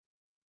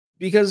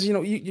 Because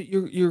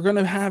you're going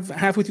to have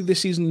halfway through this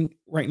season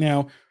right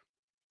now.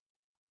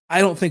 I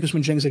don't think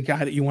Ousmane Dieng is a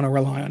guy that you want to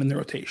rely on in the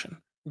rotation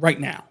right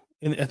now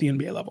at the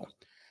NBA level.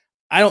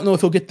 I don't know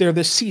if he'll get there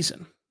this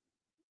season.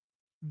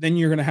 Then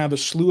you're going to have a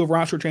slew of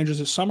roster changes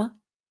this summer.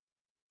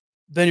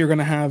 Then you're going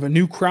to have a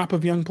new crop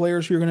of young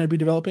players who you're going to be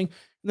developing.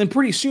 And then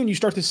pretty soon you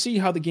start to see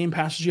how the game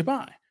passes you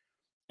by.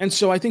 And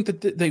so I think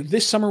that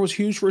this summer was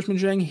huge for Ousmane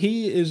Dieng.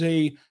 He is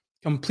a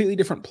completely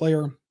different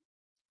player,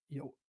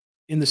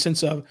 in the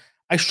sense of,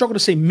 I struggle to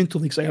say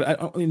mentally because I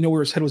don't even know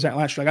where his head was at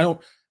last year. Like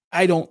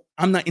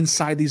I'm not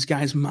inside these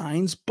guys'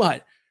 minds,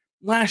 but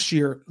last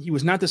year he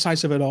was not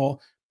decisive at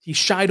all. He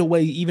shied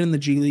away even in the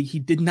G League. He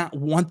did not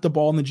want the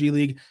ball in the G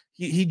League.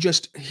 He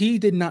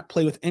did not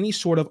play with any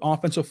sort of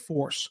offensive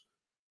force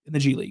in the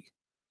G League.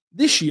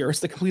 This year, it's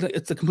the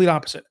complete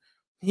opposite.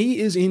 He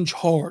is in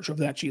charge of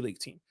that G League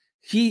team.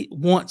 He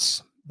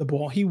wants the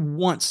ball. He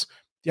wants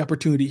the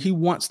opportunity. He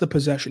wants the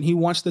possession. He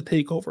wants the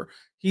takeover.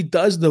 He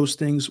does those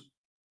things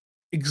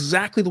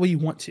exactly the way you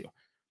want to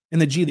in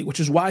the G League, which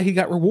is why he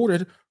got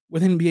rewarded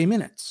with NBA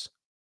minutes.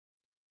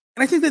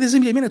 And I think that his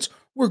NBA minutes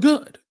were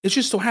good. It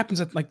just so happens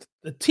that like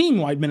the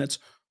team-wide minutes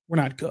were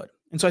not good.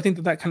 And so I think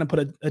that kind of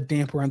put a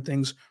damper on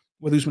things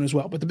with Ousmane as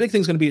well. But the big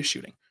thing is going to be his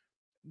shooting.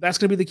 That's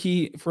going to be the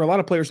key for a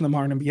lot of players in the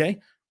modern NBA.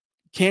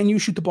 Can you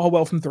shoot the ball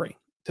well from three?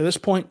 To this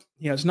point,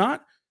 he has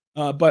not,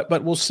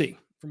 but we'll see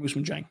from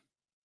Ousmane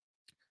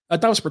Dieng.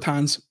 Davis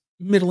Bertans,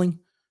 middling.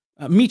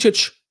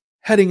 Micic,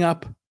 heading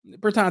up.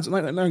 Bertans,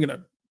 they're going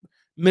to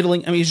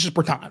middling. I mean, it's just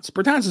Bertans.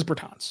 Bertans is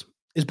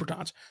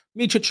Bertans.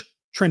 Micic,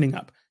 trending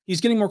up. He's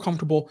getting more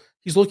comfortable.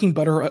 He's looking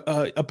better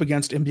up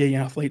against NBA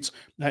athletes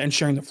and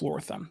sharing the floor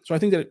with them. So I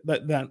think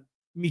that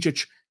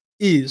Micic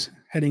is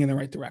heading in the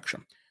right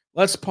direction.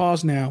 Let's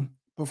pause now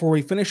before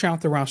we finish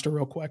out the roster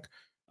real quick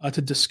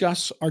to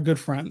discuss our good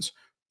friends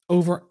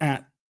over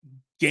at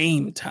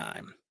Game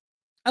Time.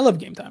 I love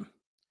Game Time.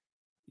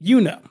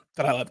 You know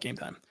that I love Game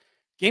Time.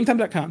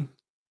 GameTime.com.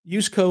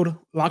 Use code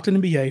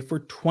LOCKEDONNBA for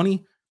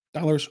 $20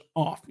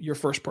 off your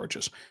first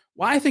purchase.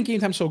 Why I think Game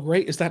Time's so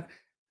great is that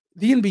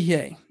the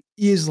NBA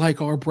is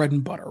like our bread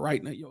and butter,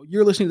 right? Now,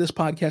 you're listening to this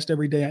podcast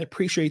every day. I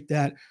appreciate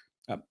that.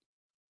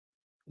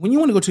 When you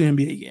want to go to an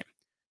NBA game,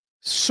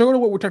 sort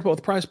of what we're talking about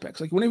with Prize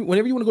Picks, like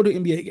whenever you want to go to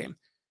an NBA game,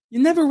 you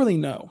never really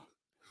know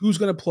who's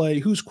going to play,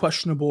 who's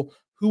questionable,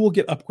 who will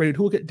get upgraded,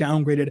 who will get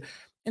downgraded.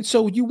 And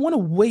so you want to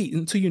wait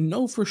until you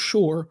know for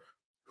sure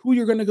who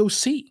you're going to go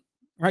see,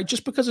 right?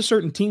 Just because a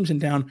certain team's in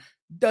town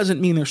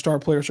doesn't mean their star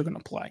players are going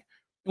to play.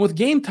 And with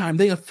Game Time,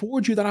 they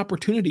afford you that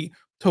opportunity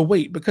to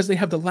wait because they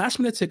have the last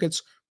minute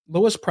tickets,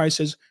 lowest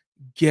prices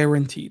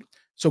guaranteed.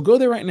 So go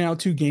there right now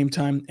to Game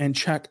Time and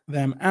check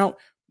them out.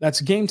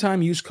 That's Game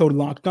Time. Use code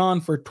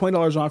LOCKEDON for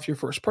 $20 off your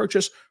first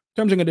purchase.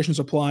 Terms and conditions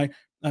apply.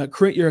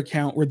 Create your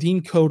account.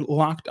 Redeem code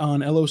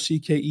LOCKEDON,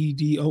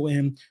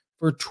 LOCKEDON,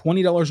 for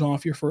 $20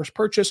 off your first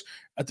purchase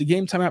at the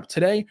Game Time app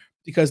today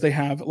because they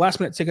have last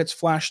minute tickets,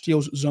 flash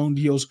deals, zone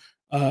deals,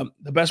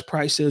 the best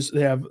prices.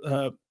 They have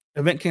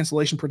event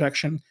cancellation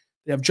protection.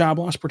 They have job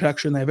loss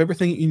protection. They have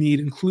everything you need,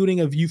 including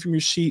a view from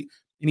your seat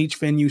in each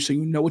venue so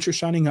you know what you're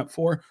signing up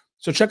for.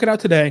 So check it out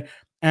today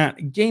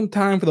at Game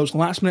Time for those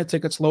last-minute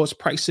tickets, lowest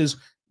prices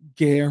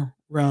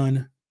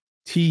guaranteed.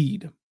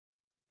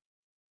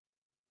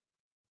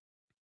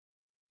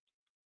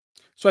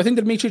 So I think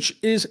that Micic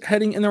is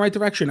heading in the right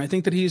direction. I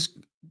think that he's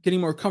getting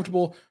more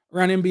comfortable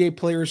around NBA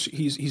players.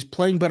 He's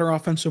playing better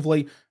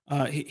offensively.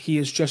 He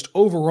is just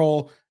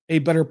overall a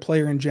better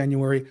player in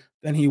January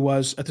than he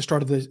was at the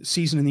start of the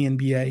season in the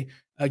NBA,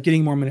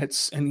 getting more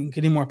minutes and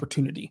getting more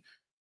opportunity.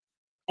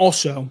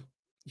 Also,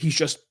 he's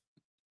just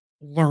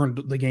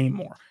learned the game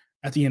more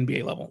at the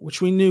NBA level,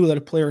 which we knew that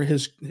a player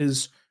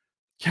his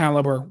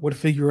caliber would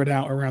figure it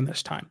out around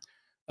this time.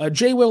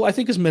 Jay Will, I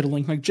think, is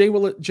middling. Like Jay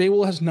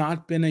Will has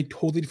not been a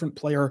totally different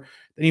player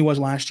than he was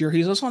last year.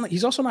 He's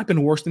also not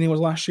been worse than he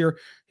was last year.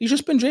 He's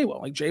just been Jay Will.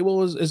 Like Jay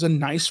Will is a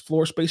nice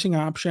floor spacing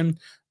option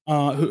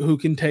who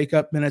can take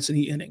up minutes in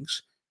the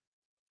innings.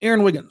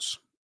 Aaron Wiggins.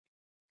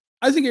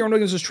 I think Aaron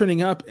Wiggins is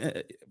trending up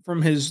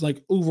from his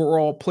like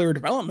overall player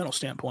developmental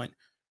standpoint.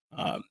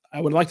 I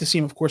would like to see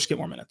him, of course, get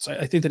more minutes.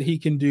 I think that he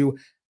can do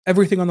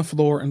everything on the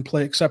floor and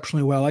play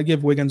exceptionally well. I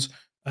give Wiggins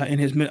in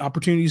his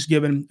opportunities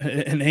given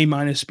an A-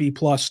 B+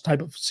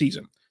 type of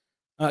season.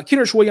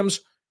 Kenrich Williams,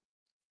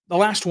 the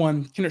last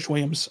one, Kenrich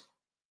Williams.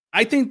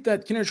 I think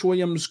that Kenrich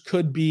Williams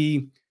could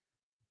be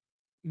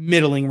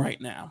middling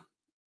right now.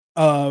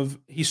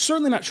 He's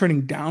certainly not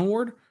trending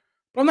downward,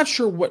 but I'm not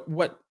sure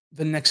what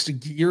the next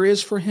gear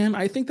is for him.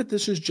 I think that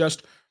this is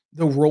just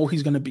the role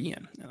he's going to be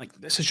in. Like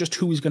this is just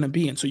who he's going to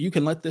be in. So you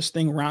can let this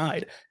thing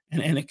ride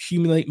and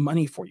accumulate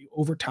money for you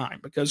over time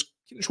because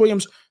Kenrich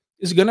Williams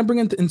is going to bring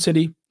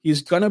intensity.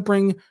 He's going to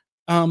bring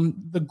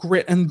the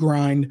grit and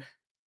grind.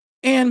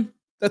 And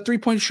that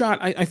 3-point shot,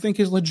 I think,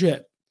 is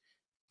legit.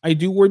 I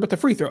do worry about the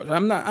free throws.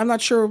 I'm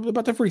not sure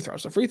about the free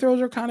throws. The free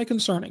throws are kind of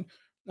concerning.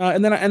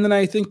 And then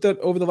I think that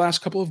over the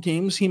last couple of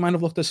games, he might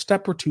have looked a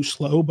step or two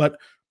slow, but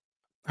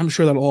I'm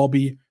sure that'll all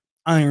be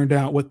ironed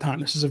out with time.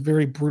 This is a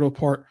very brutal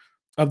part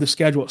of the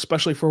schedule,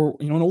 especially for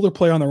an older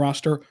player on the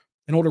roster,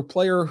 an older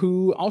player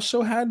who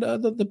also had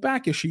the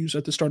back issues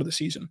at the start of the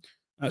season.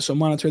 So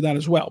monitor that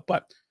as well.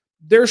 But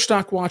there's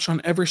stock watch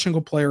on every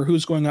single player,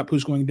 who's going up,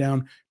 who's going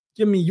down.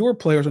 Give me your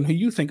players on who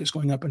you think is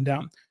going up and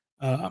down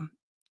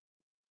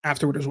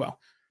afterward as well.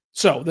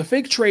 So the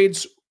fake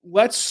trades,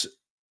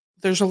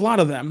 there's a lot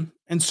of them.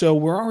 And so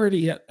we're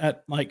already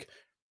at like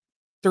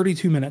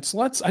 32 minutes.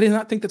 I did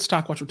not think that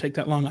stock watch would take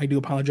that long. I do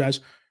apologize.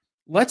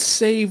 Let's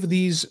save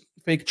these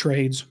fake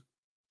trades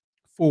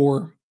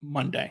for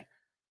Monday.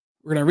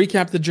 We're going to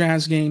recap the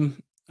Jazz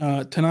game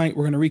tonight.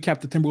 We're going to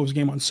recap the Timberwolves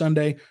game on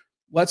Sunday.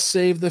 Let's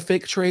save the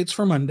fake trades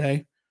for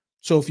Monday.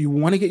 So if you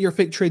want to get your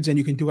fake trades in,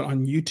 you can do it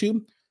on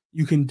YouTube.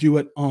 You can do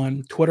it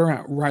on Twitter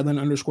at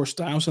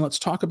Ryland_Styles. And let's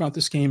talk about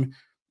this game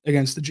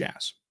against the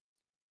Jazz.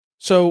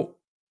 So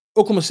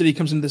Oklahoma City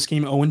comes into this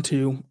game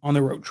 0-2 on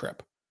the road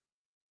trip.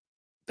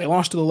 They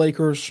lost to the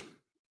Lakers.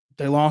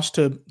 They lost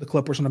to the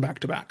Clippers on a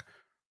back-to-back.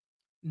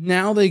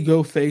 Now they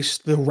go face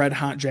the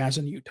red-hot Jazz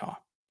in Utah.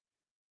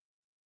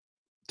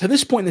 To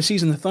this point in the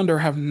season, the Thunder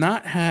have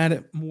not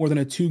had more than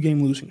a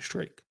 2-game losing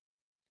streak.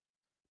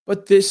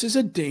 But this is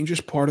a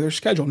dangerous part of their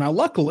schedule. Now,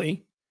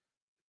 luckily,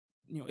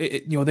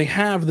 they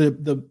have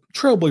the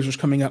Trailblazers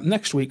coming up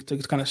next week to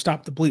kind of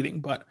stop the bleeding.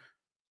 But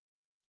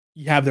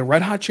you have the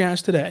red-hot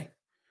Jazz today.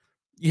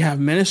 You have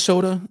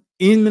Minnesota,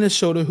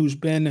 who's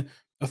been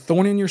a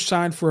thorn in your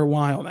side for a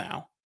while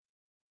now,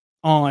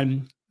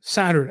 on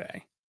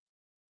Saturday.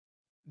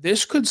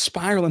 This could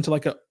spiral into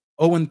like a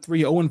 0-3,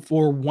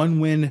 0-4,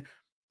 one-win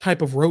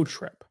type of road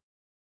trip,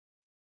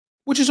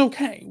 which is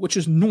okay, which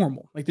is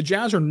normal. Like the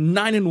Jazz are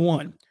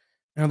 9-1 in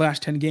their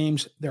last 10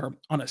 games. They're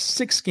on a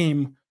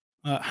 6-game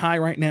high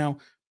right now.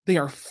 They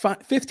are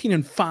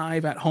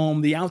 15-5 at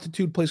home. The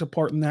altitude plays a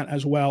part in that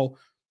as well.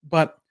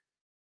 But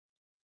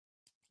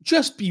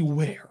just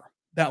beware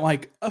that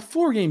like a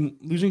 4-game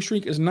losing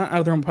streak is not out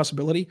of their own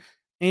possibility,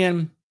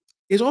 and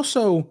is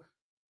also,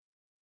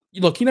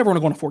 look, you never want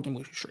to go on a 4-game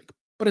losing streak,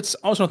 but it's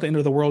also not the end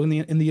of the world in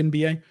the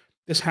NBA.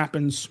 This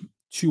happens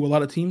to a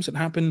lot of teams. It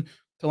happened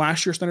to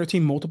last year's Thunder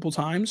team multiple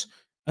times,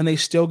 and they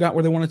still got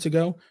where they wanted to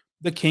go.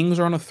 The Kings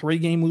are on a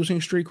 3-game losing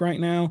streak right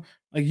now.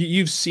 Like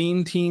you've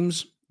seen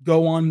teams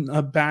go on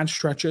bad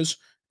stretches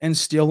and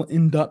still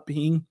end up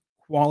being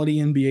quality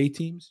NBA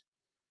teams.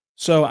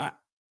 So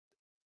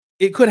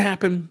it could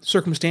happen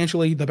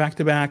circumstantially, the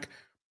back-to-back,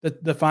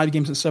 the 5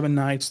 games in 7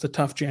 nights, the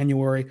tough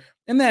January.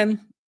 And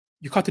then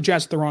you caught the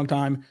Jazz at the wrong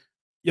time.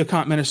 You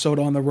caught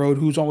Minnesota on the road,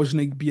 who's always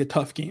going to be a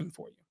tough game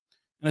for you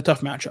and a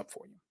tough matchup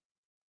for you.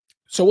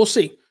 So we'll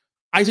see.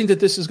 I think that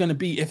this is going to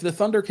be, if the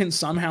Thunder can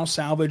somehow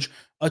salvage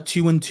a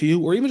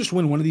 2-2 or even just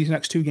win one of these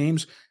next 2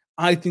 games,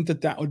 I think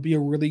that would be a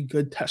really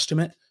good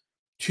testament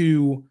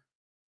to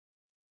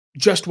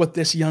just what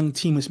this young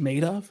team is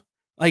made of.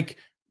 Like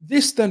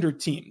this Thunder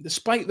team,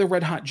 despite the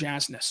red hot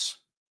Jazzness,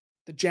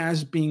 the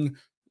Jazz being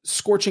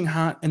scorching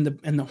hot and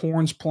the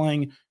horns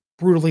playing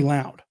brutally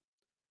loud.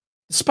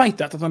 Despite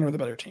that, the Thunder are the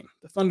better team.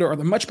 The Thunder are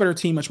the much better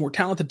team, much more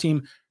talented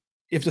team.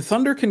 If the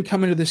Thunder can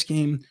come into this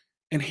game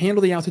and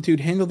handle the altitude,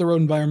 handle the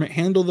road environment,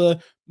 handle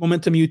the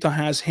momentum Utah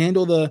has,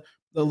 handle the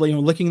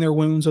licking their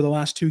wounds of the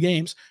last 2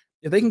 games,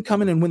 if they can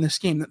come in and win this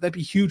game, that'd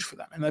be huge for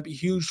them. And that'd be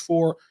huge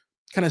for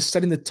kind of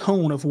setting the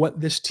tone of what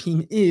this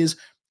team is.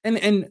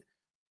 And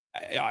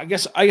I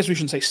guess we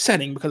shouldn't say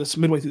setting because it's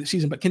midway through the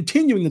season, but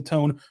continuing the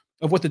tone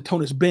of what the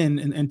tone has been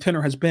and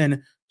tenor has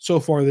been so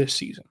far this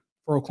season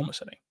for Oklahoma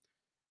City.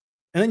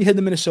 And then you head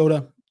to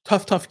Minnesota,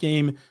 tough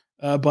game,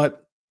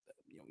 but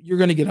you're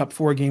going to get up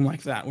for a game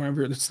like that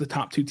whenever it's the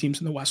top two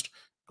teams in the West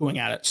going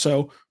at it.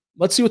 So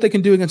let's see what they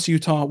can do against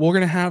Utah. We're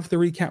going to have the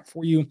recap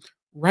for you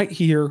right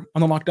here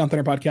on the Lockdown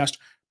Thunder podcast,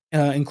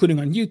 including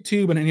on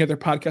YouTube and any other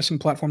podcasting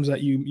platforms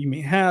that you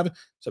may have.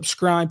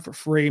 Subscribe for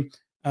free.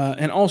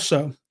 And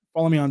also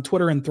follow me on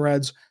Twitter and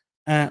Threads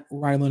at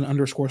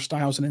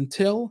Rylan_Styles. And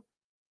until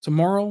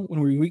tomorrow, when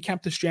we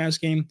recap this Jazz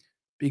game,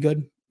 be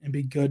good and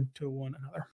be good to one another.